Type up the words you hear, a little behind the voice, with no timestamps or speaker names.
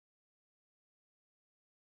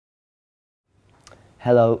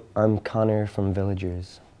Hello, I'm Conor from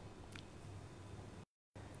Villagers.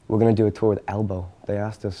 We're going to do a tour with Elbow. They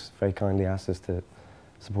asked us, very kindly asked us to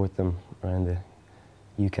support them around the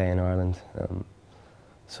UK and Ireland.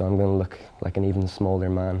 So I'm going to look like an even smaller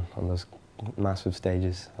man on those massive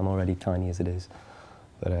stages. I'm already tiny as it is,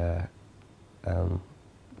 but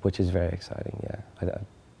which is very exciting, yeah. I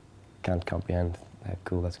can't comprehend how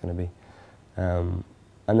cool that's going to be.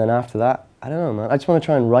 And then after that, I don't know, man. I just want to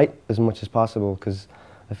try and write as much as possible because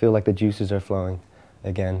I feel like the juices are flowing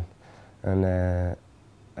again. And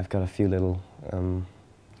I've got a few little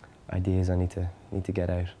ideas I need to get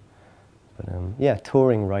out. But yeah,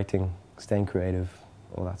 touring, writing, staying creative,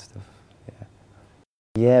 all that stuff. Yeah.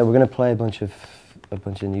 Yeah, we're gonna play a bunch of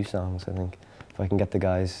new songs. I think if I can get the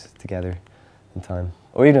guys together in time,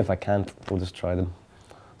 or even if I can't, we'll just try them,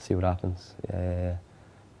 see what happens. Yeah.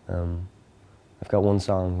 I've got one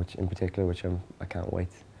song which in particular which I can't wait.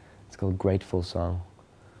 It's called Grateful Song,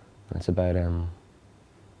 and it's about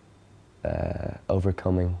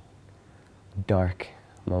overcoming dark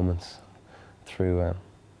moments through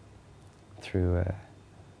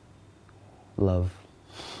love.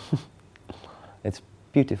 It's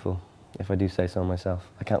beautiful, if I do say so myself.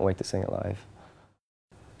 I can't wait to sing it live.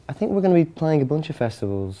 I think we're going to be playing a bunch of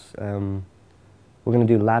festivals. We're going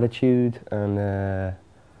to do Latitude, and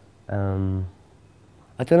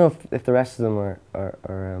I don't know if the rest of them are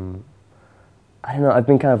I don't know, I've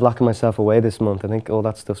been kind of locking myself away this month. I think all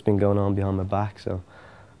that stuff's been going on behind my back, so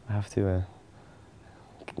I have to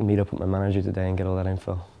meet up with my manager today and get all that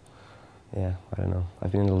info. Yeah, I don't know.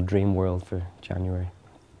 I've been in a little dream world for January.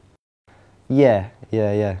 Yeah.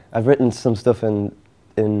 I've written some stuff in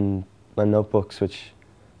my notebooks which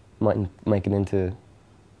mightn't make it into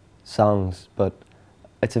songs, but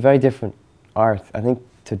it's a very different art. I think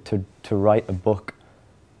to write a book,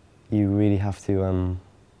 you really have to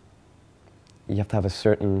have a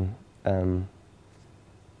certain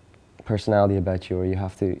personality about you, or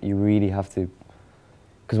you really have to,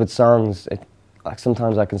 because with songs, like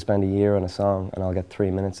sometimes I can spend a year on a song and I'll get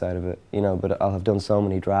 3 minutes out of it, you know, but I'll have done so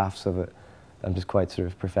many drafts of it. I'm just quite sort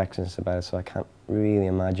of perfectionist about it, so I can't really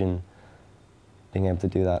imagine being able to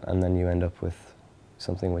do that, and then you end up with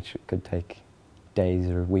something which could take days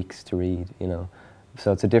or weeks to read, you know.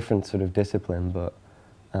 So it's a different sort of discipline, but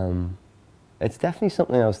it's definitely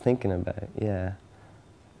something I was thinking about, yeah.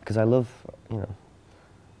 Because I love, you know,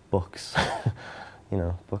 books. You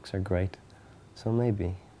know, books are great. So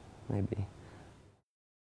maybe.